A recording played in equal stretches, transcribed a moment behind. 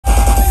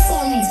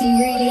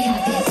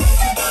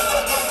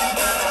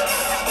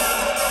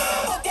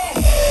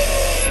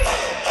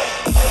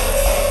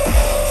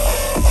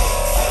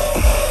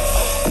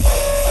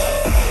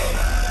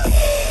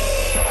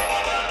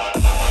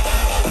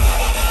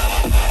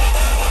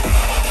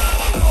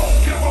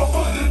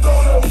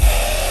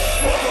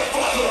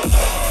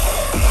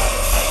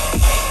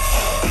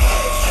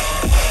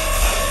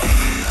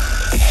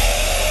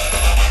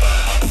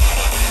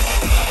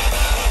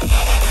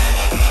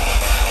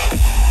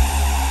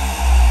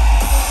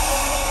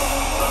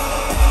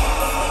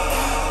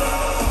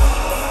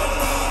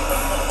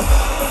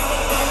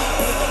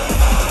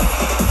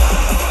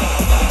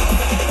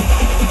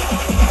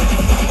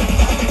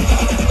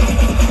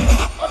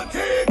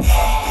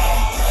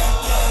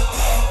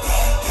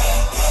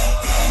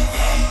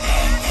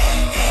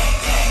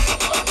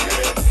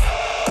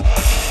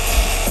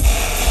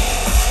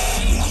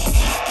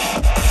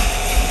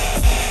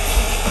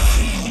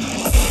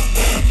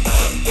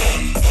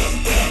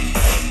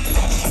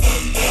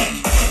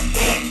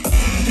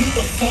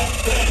You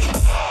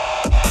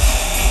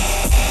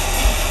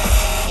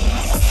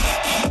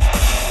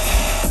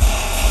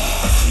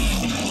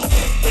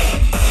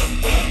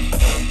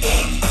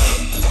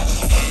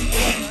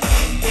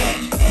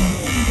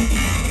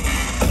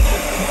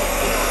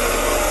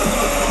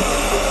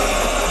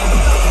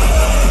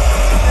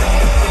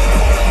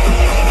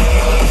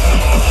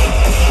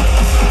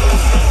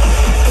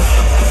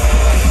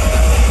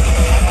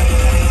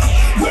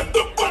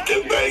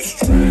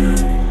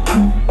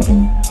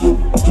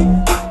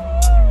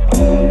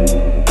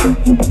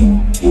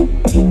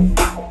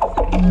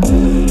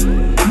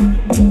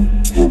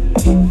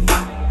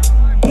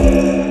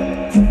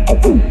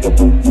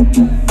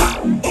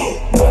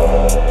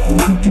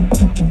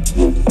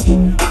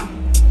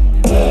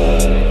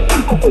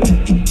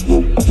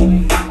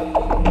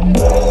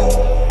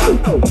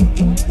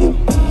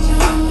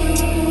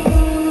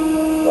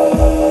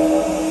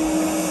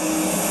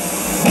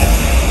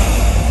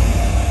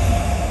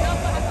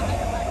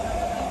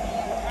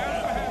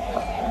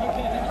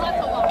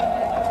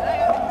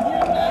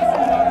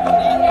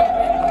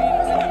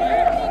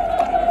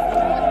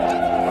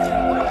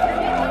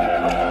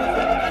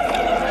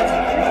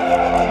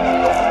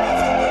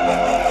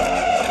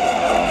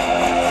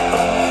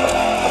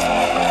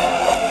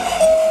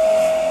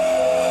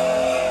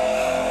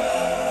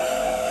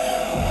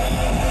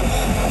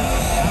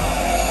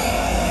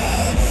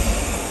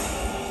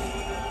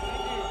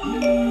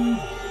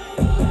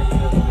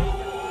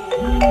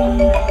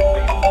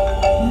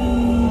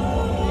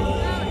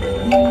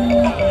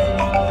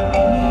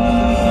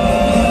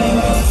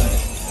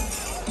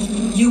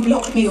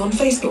blocked me on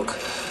Facebook,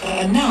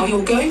 and now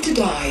you're going to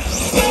die.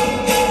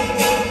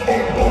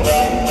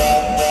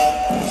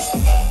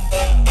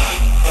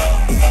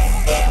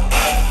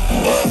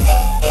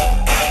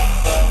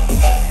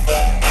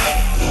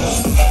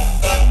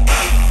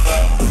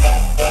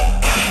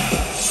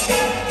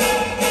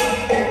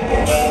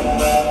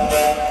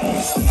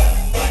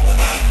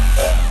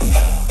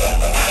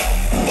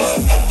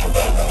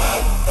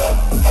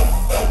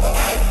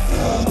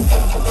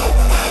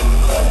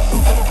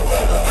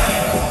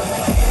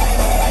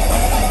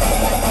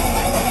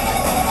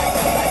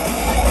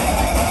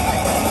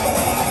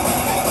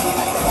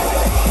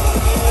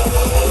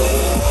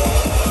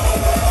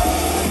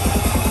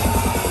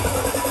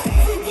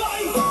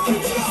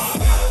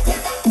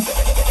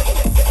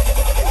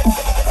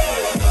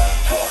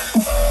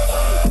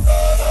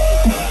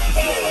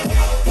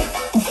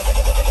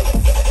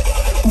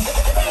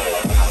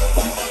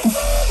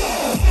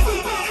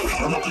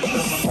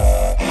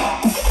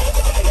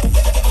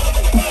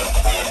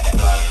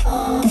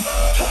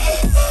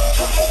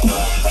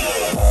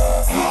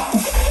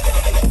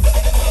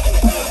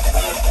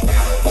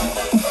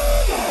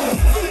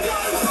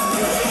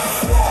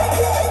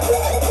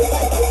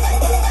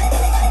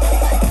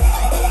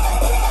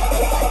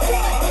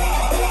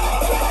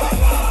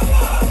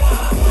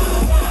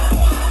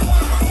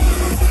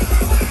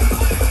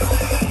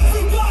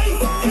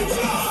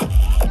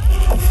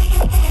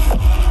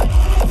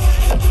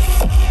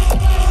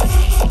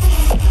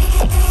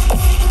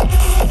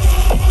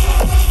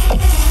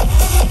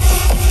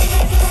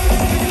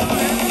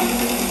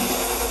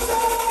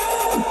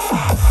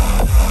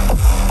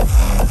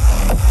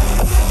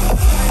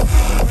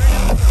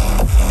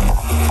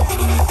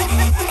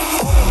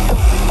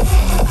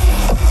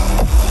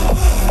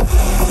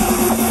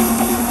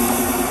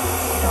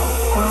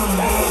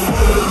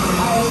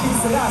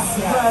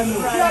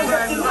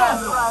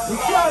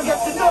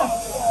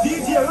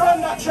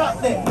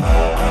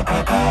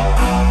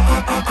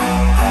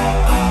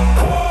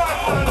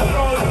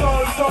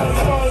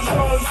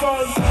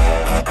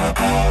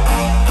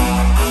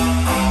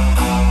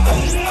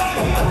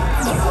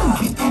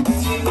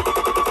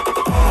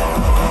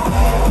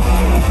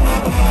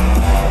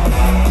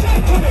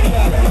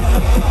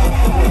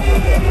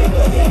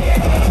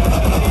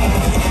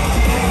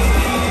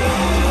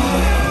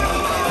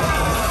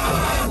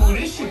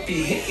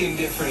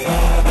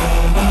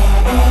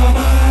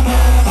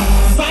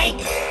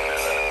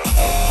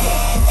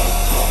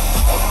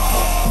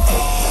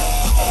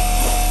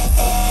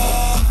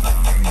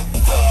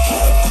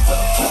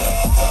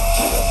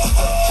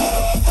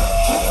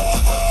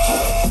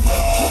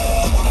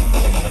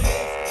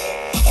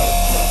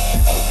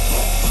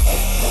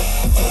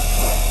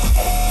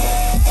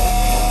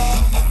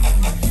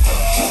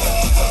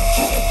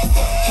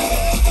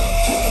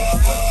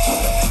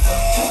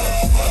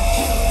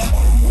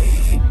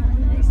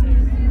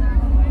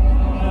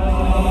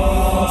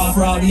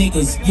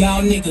 Niggas,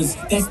 y'all niggas,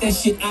 that's that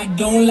shit I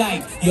don't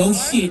like. Yo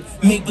shit,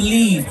 make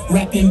believe,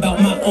 rapping about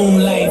my own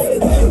life.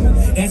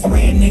 That's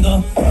rad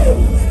nigga,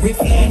 Rick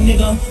Flag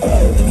nigga,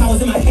 the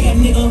powers in my head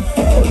nigga,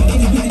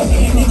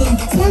 nigga.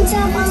 One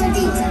time on the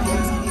beat.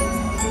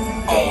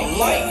 On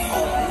light,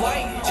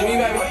 Jimmy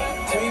baby,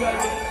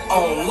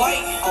 on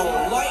light,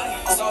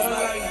 sorry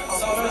baby,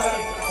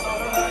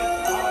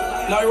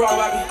 no you wrong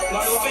baby, no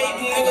fake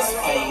niggas,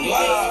 on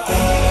light.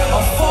 A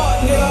fuck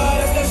nigga,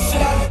 that's that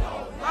shit I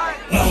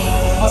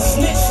a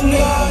snitch,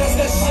 nigga, that's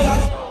that shit I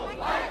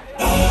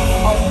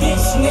a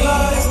bitch, nigga,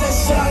 that's that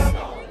shit I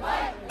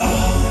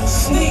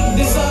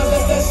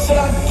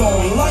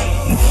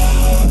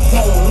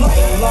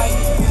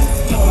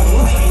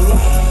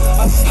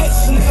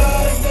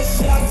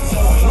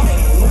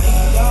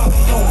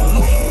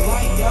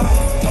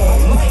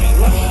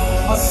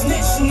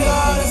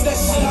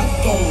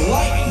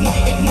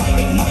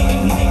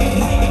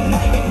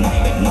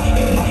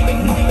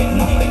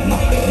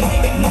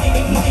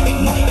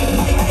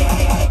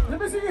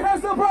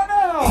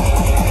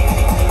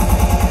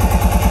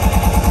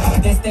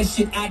that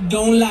shit I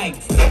don't like.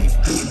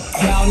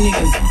 Y'all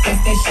niggas,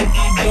 that's that shit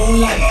I don't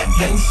like.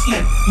 Yo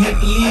shit, make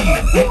believe,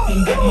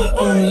 rapping about my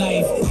own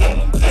life.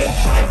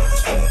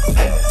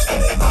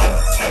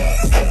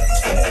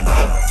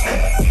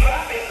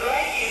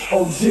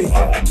 OG.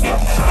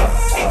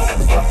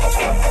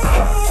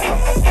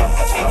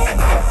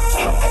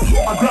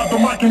 I grabbed the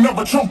mic and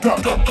never choked up.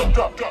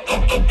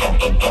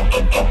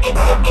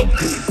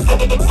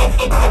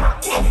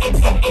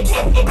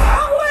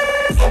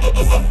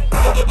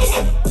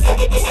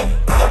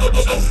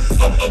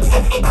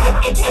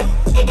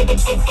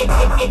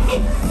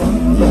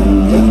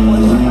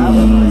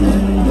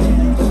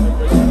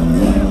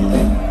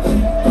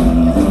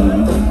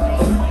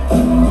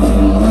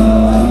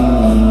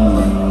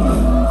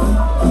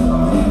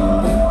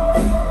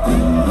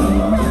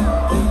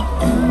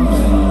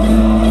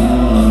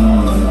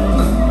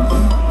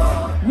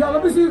 Yo,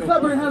 let me see you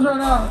clap your hands right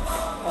now.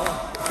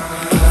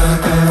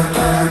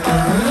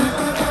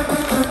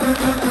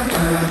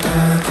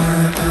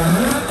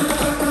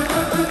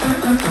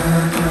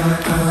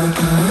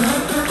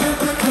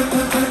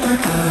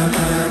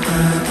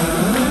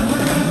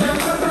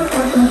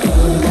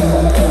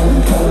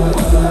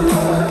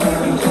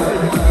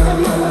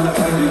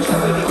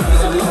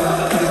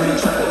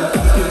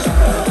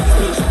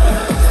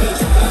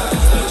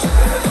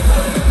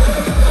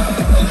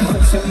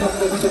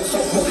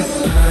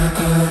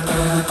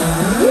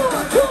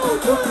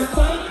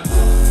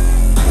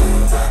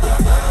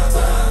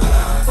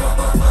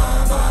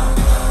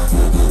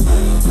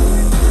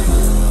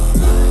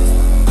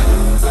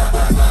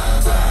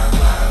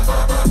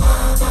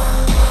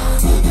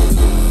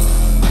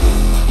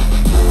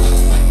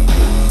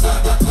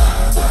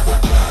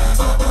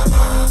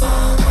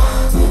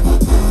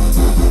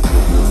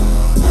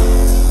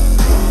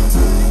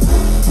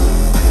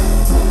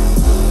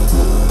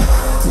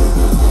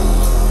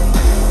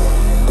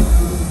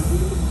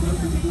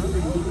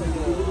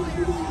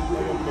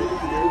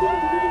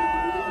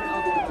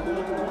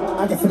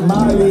 I got some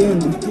Mawlee in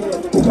me.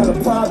 Who got a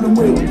problem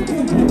with me?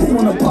 Who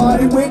wanna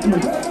party with me?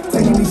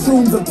 Taking these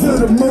shrooms up to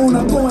the moon.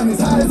 I'm going as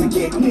high as it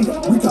get me.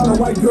 We call a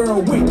white girl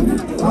with me.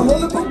 I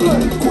roll up a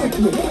blunt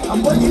quickly.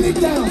 I'm breaking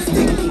it down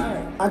sticky.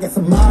 I got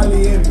some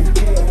Mawlee in me.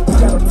 Who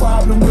got a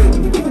problem with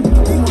me?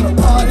 Who wanna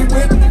party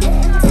with me?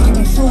 Taking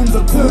these shrooms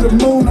up to the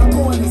moon. I'm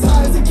going as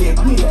high as it get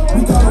me.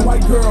 We call a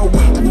white girl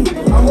with me.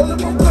 I roll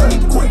up a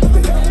blunt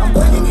quickly. I'm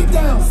breaking it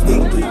down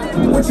sticky.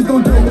 What you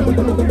gonna do?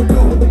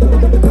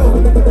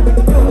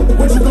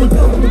 What you gonna do?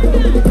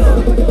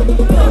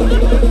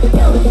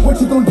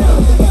 What you gonna do?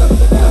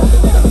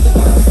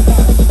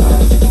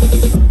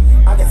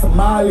 I got some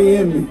Mawlee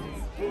in me.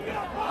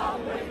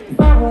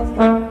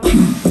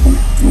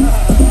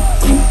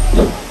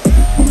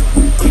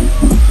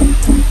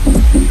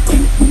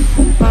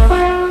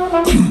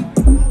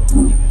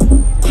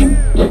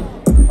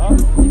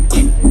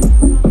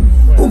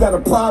 Who got a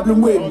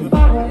problem with me?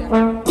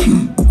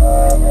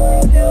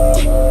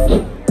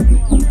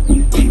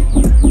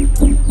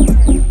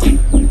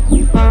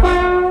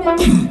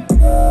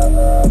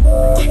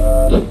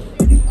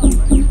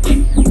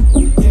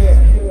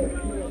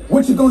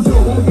 What you gonna do?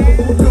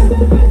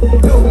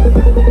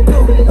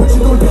 What you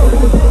gonna do?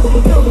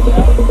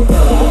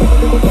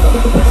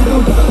 What you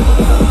gonna do?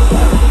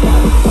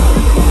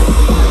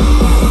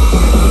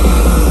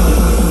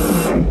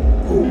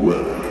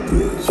 Poetic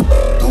bitch.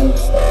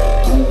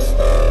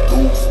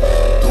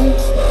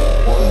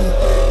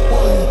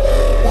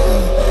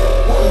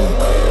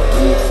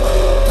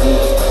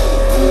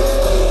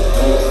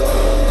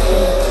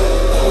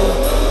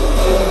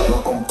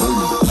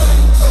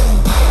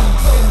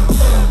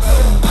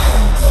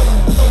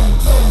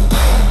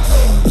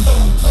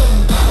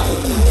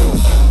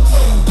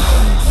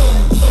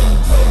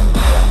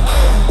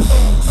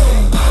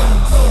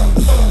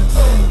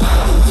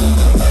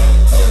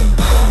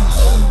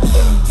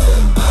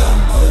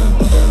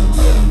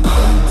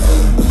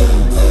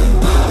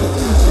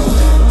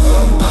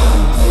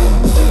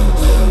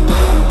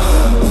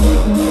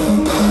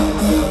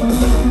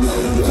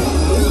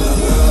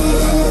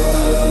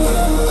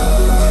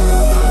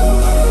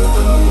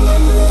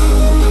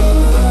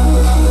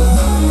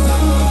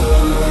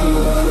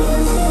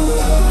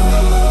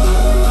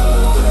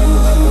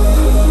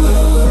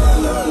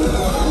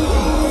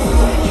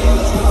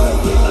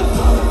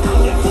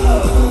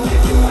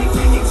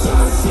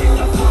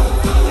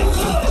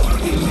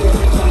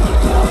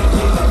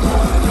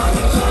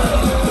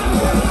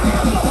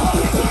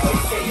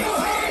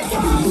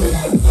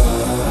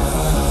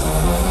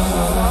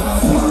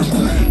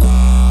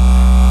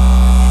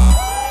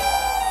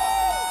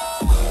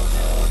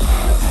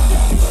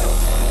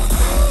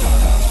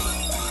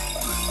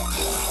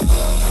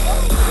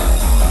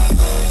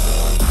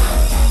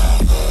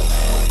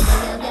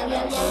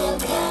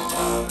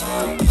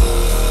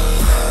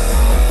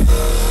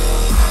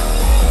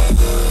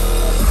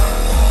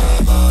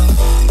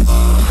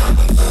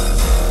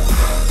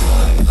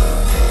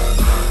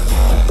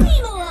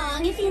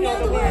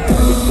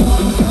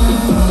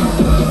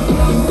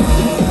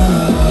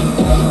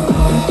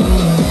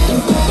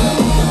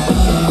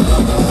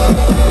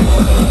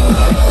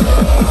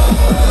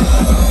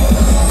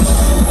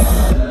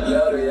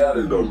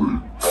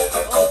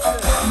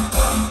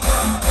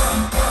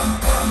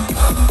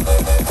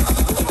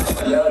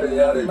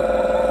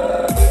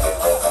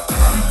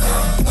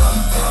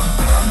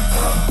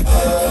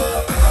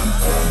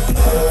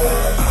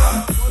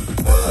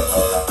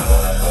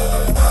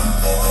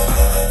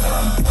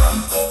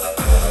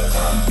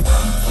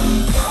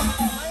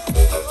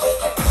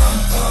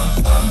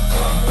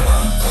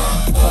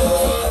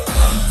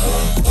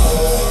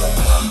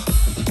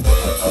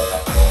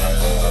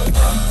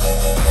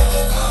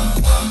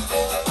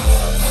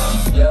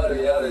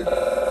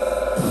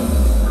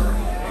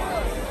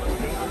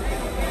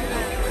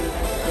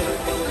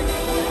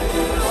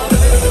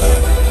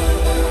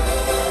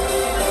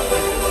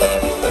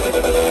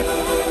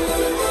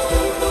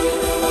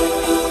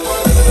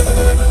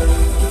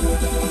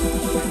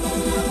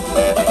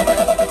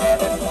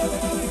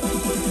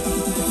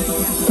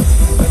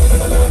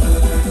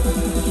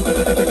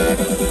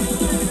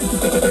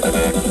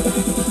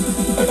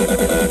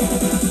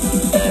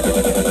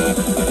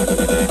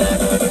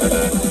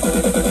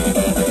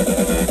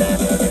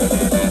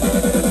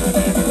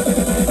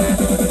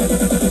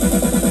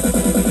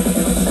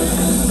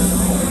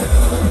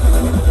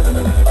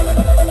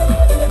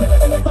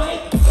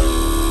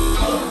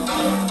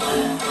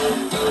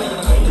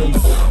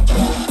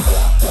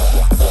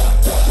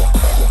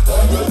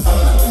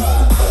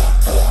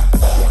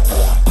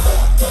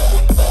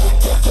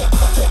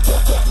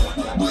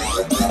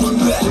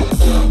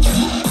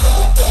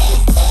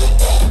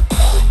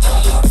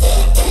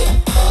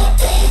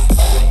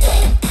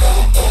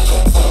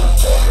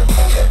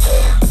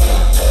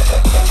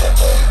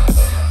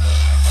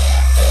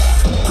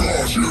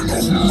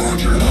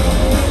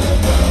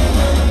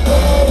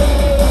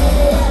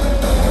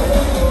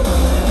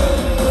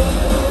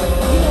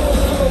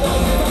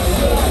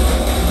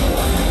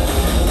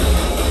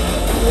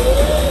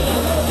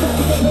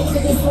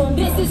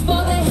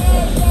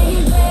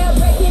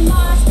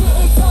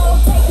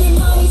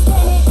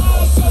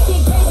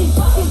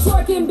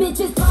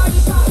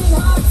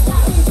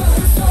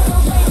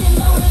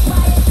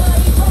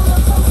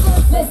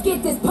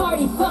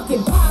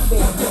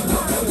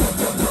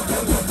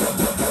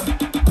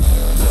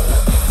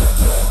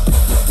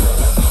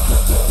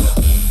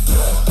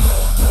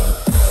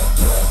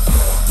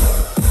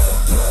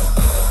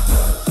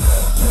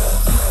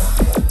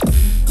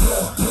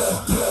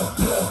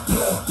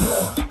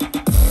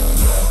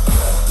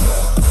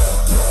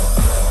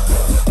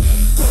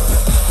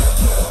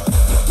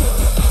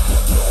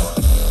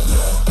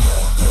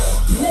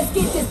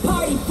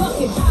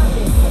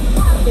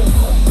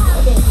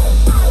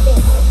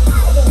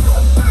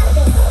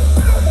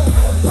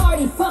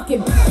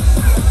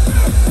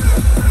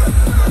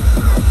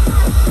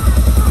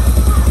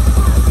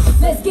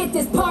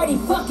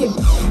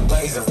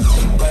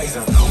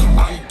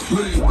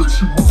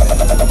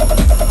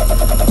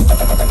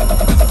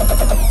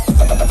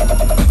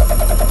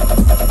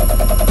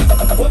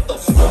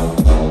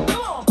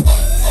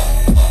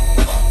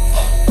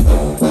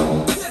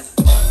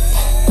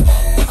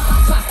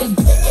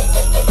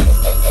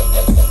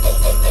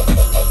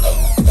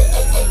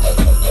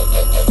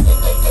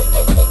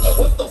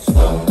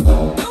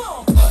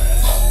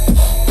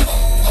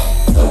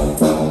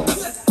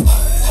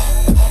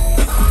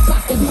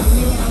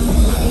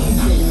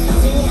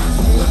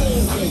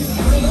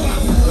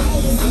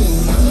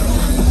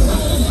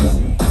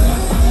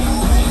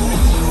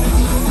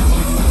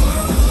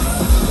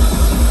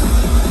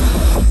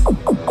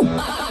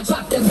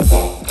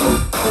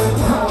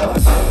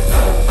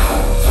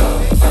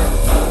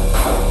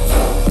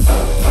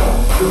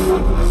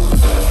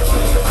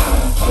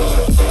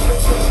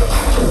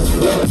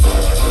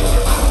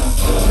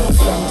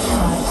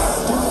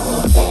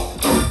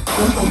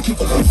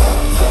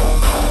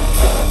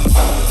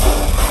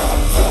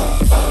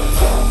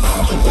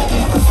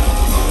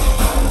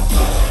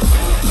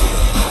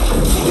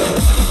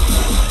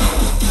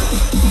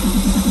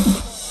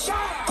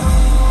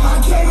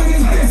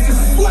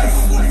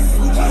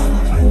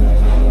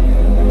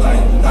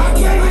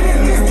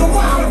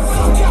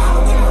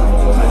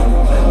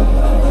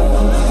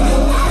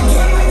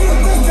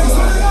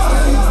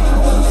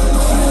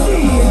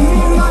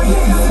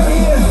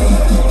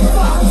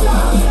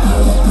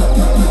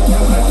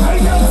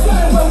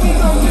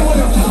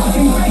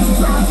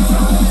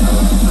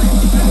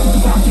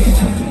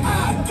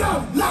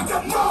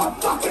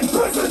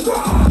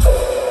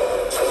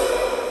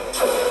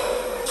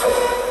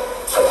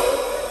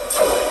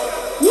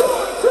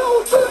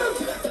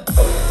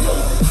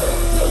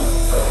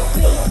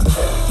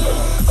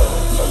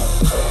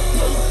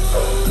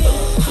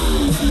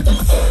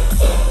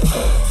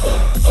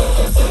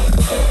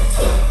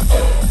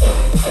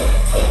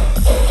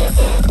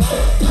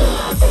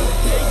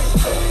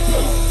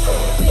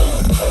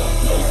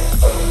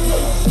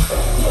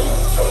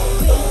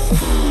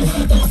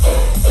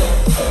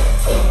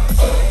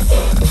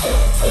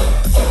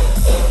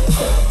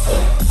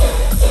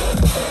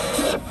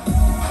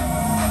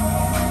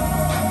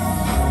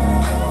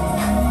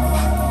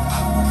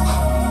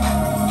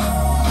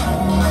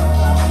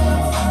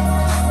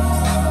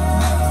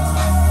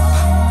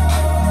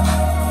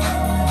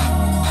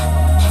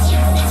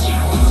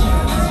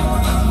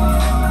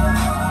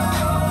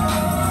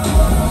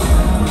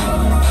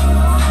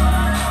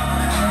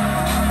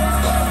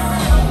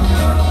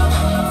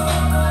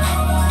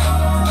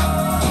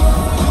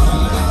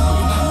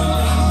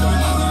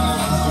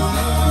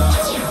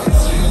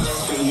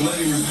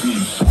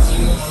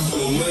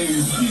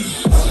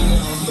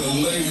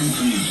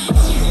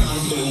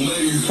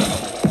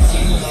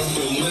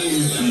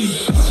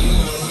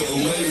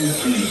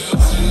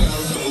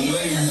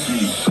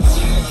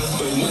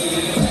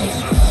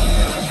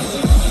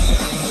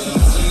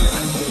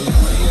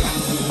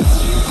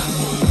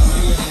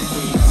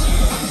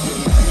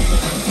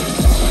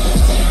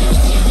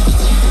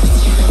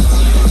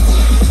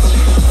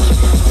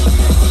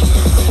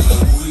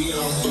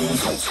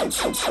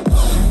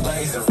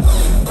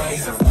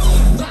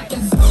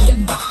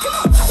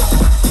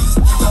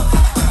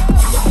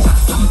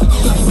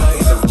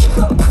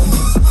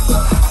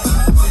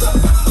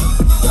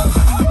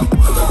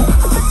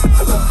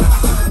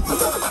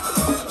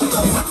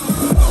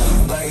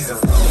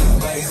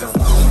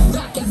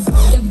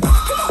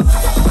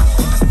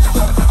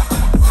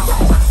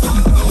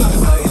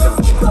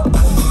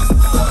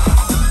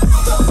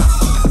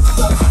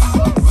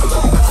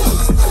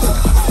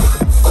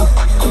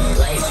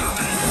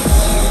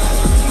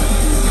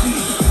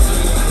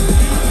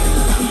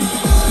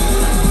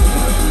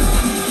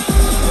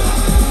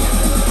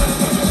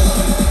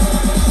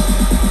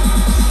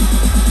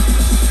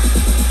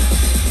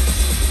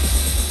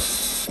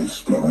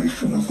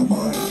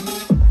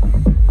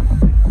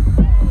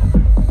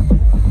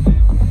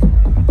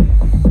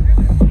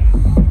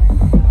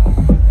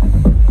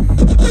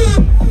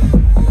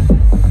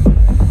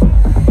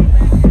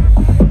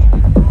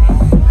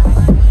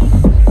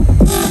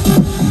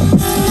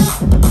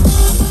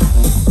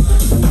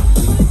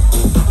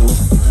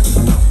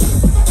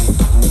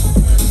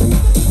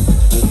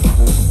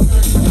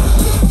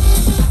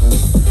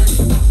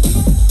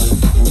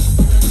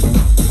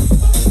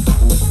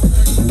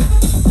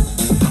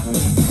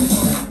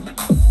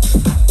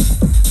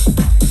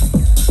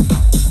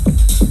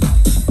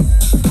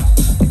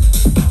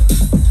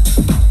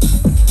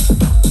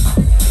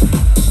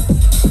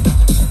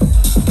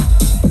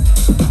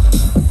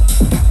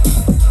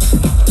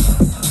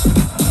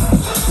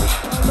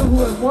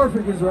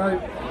 Morphic is, right?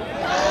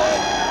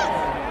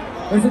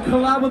 It's a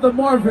collab with the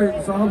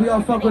Morphic, so I hope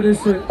y'all fuck with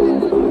this shit.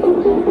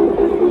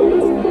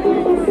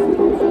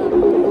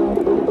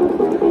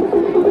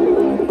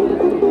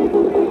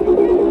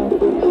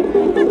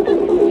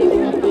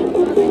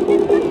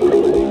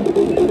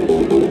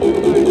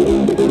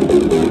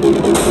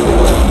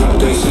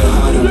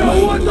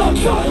 Yo, what the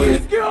fuck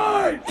is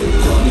good?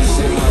 Promise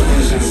in my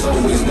vision's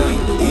always night.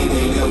 It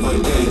ain't ever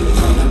day.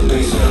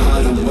 Contemplation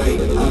how to wait.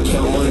 I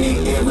count money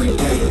every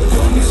day.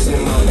 Promise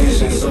in my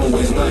vision's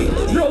always night.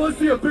 Yo, let's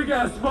see a big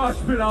ass mosh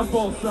pit on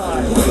both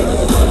sides.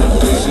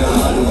 Contemplation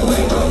how to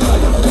wait.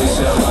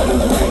 Contemplation how to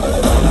wait.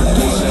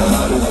 Contemplation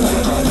how to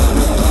wait.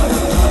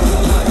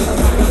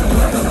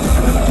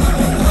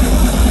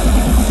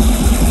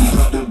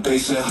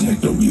 Contemplation.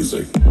 Make the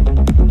music.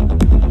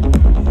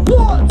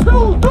 1,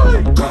 2,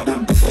 3.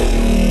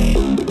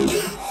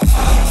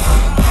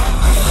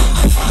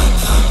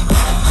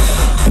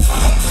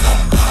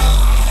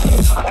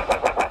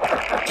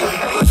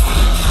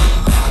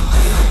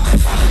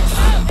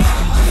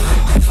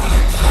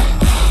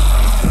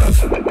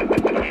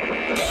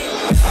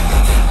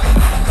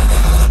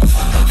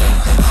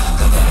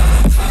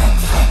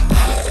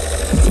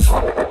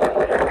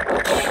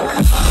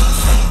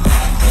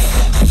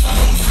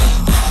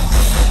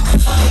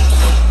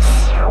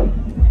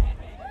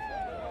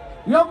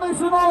 Y'all make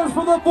some noise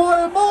for the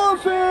boy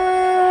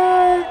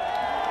Morphic!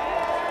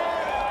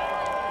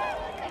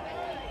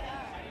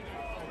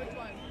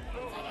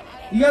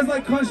 You guys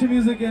like country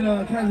music in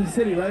Kansas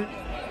City, right?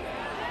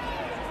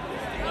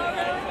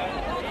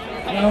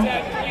 No?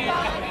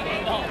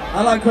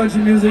 I like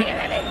country music.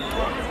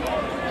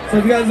 So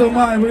if you guys don't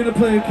mind, we're gonna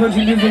play a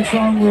country music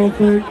song real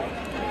quick.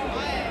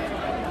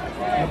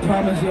 I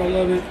promise you'll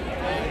love it.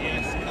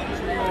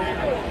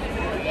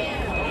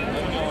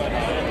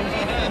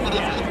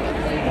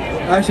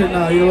 Actually,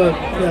 no, you know what?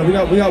 Yeah,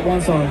 we got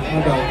one song.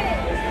 My bad.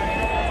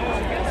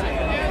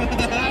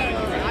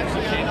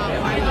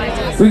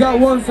 We got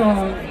one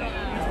song,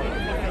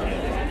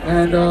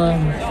 and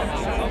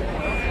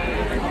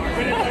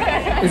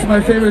it's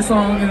my favorite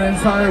song in the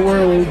entire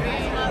world.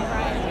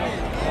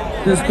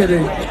 Just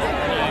kidding.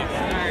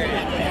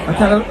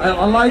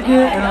 I like it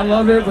and I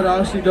love it, but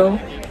I actually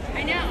don't.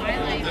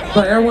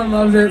 But everyone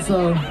loves it,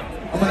 so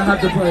I'm gonna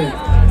have to play it.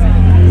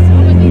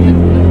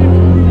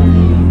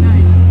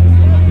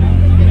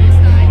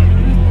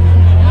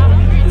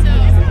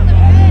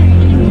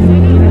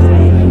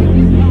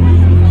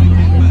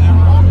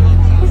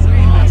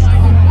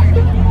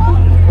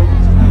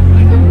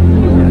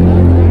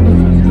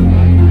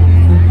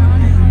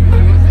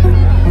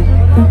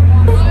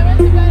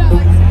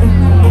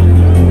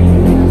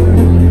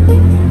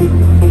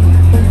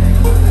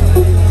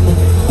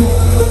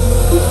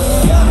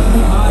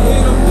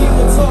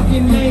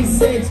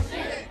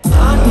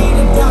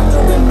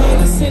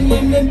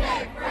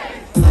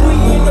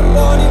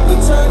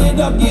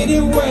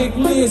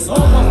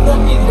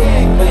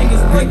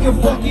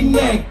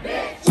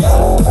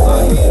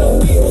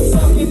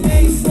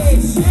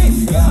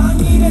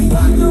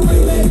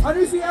 I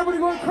do see everybody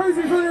going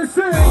crazy for this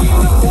shit.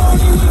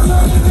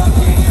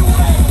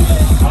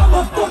 I'm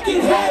a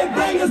fucking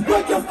headbangers,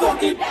 break your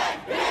fucking